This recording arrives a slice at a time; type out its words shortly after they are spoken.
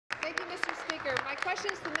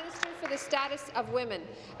question is to the Minister for the Status of Women.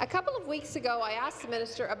 A couple of weeks ago, I asked the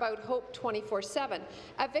Minister about Hope 24/7,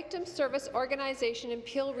 a victim service organization in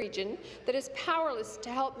Peel Region that is powerless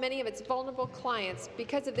to help many of its vulnerable clients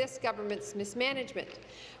because of this government's mismanagement.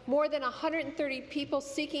 More than 130 people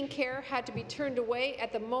seeking care had to be turned away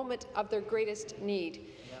at the moment of their greatest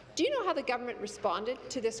need. Do you know how the government responded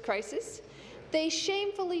to this crisis? They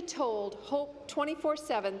shamefully told Hope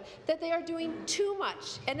 24/7 that they are doing too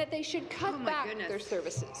much and that they should cut back their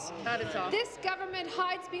services. That is awful. This government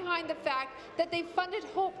hides behind the fact that they funded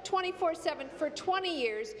Hope 24/7 for 20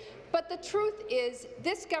 years, but the truth is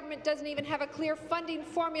this government doesn't even have a clear funding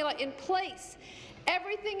formula in place.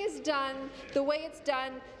 Everything is done the way it's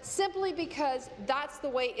done simply because that's the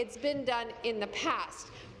way it's been done in the past.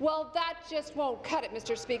 Well, that just won't cut it,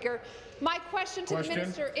 Mr. Speaker. My question to the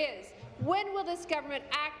Minister is, when will this government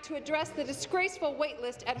act to address the disgraceful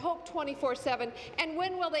waitlist at Hope 24/7, and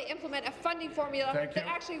when will they implement a funding formula that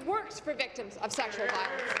actually works for victims of sexual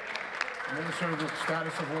violence? Minister of the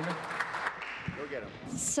Status of Women. Go get him.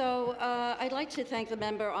 So I'd like to thank the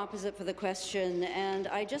member opposite for the question, and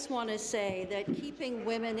I just want to say that keeping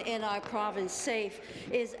women in our province safe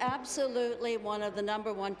is absolutely one of the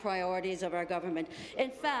 #1 priorities of our government. In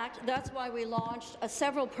fact, that's why we launched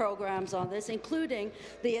several programs on this, including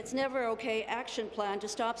the It's Never Okay action plan to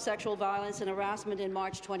stop sexual violence and harassment in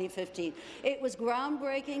March 2015. It was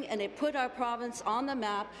groundbreaking, and it put our province on the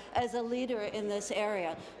map as a leader in this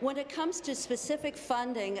area. When it comes to specific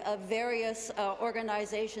funding of various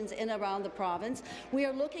organizations in and around the province, we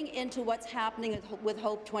are looking into what's happening with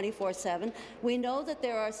Hope 24/7. We know that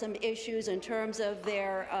there are some issues in terms of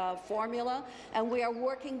their formula, and we are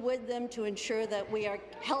working with them to ensure that we are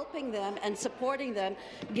helping them and supporting them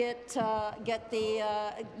get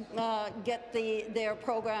their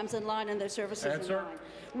programs in line and their services in line.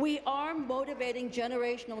 We are motivating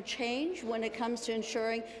generational change when it comes to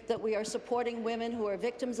ensuring that we are supporting women who are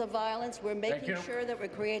victims of violence. We're making sure that we're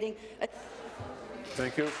creating a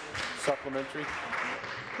Thank you. Supplementary.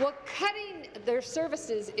 Well, cutting their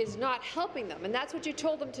services is not helping them, and that's what you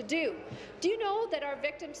told them to do. Do you know that our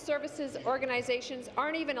victim services organizations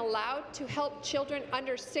aren't even allowed to help children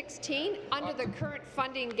under 16 under the current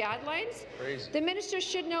funding guidelines? Crazy. The minister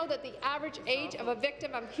should know that the average age of a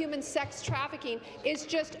victim of human sex trafficking is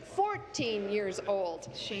just 14 years old.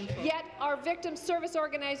 Shameful. Yet our victim service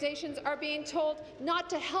organizations are being told not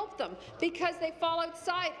to help them because they fall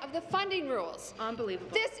outside of the funding rules.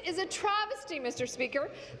 Unbelievable. This is a travesty, Mr. Speaker.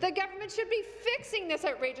 The government should be fixing this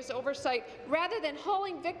outrageous oversight rather than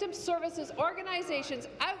hauling victim services organizations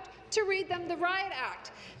out to read them the Riot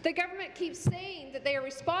Act. The government keeps saying that they are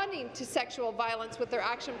responding to sexual violence with their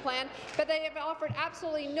action plan, but they have offered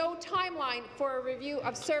absolutely no timeline for a review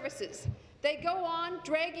of services. They go on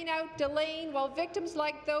dragging out, delaying, while victims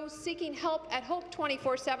like those seeking help at Hope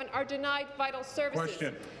 24/7 are denied vital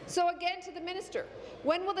services. So again to the minister,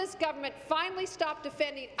 when will this government finally stop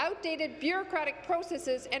defending outdated bureaucratic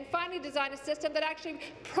processes and finally design a system that actually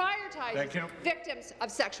prioritizes victims of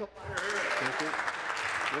sexual violence? Thank you.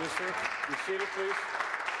 Minister, be seated, please.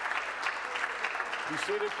 Be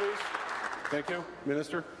seated, please. Thank you.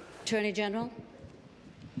 Minister. Attorney General.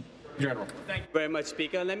 General. Thank you very much,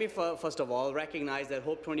 Speaker. Let me first of all recognize that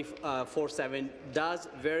Hope 24/7 does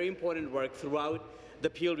very important work throughout the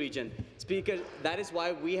Peel region. Speaker, that is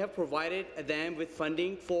why we have provided them with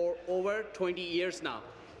funding for over 20 years now.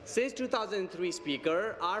 Since 2003,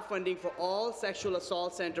 Speaker, our funding for all sexual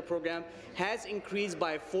assault center program has increased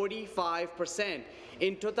by 45%.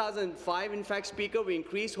 In 2005, in fact, Speaker, we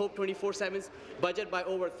increased Hope 24/7's budget by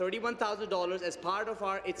over $31,000 as part of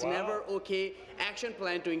our It's Never Okay action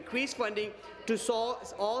plan to increase funding to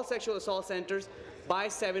all sexual assault centers by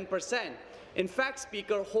 7%. In fact,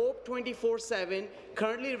 Speaker, Hope 24/7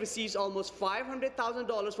 currently receives almost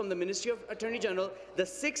 $500,000 from the Ministry of Attorney General, the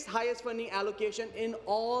 6th highest funding allocation in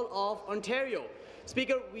all of Ontario.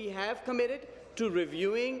 Speaker, we have committed to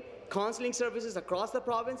reviewing counselling services across the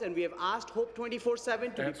province, and we have asked Hope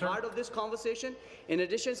 24/7 to be part of this conversation. In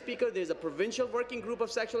addition, Speaker, there is a provincial working group of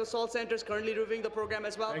sexual assault centres currently reviewing the program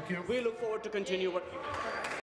as well. We look forward to continue working.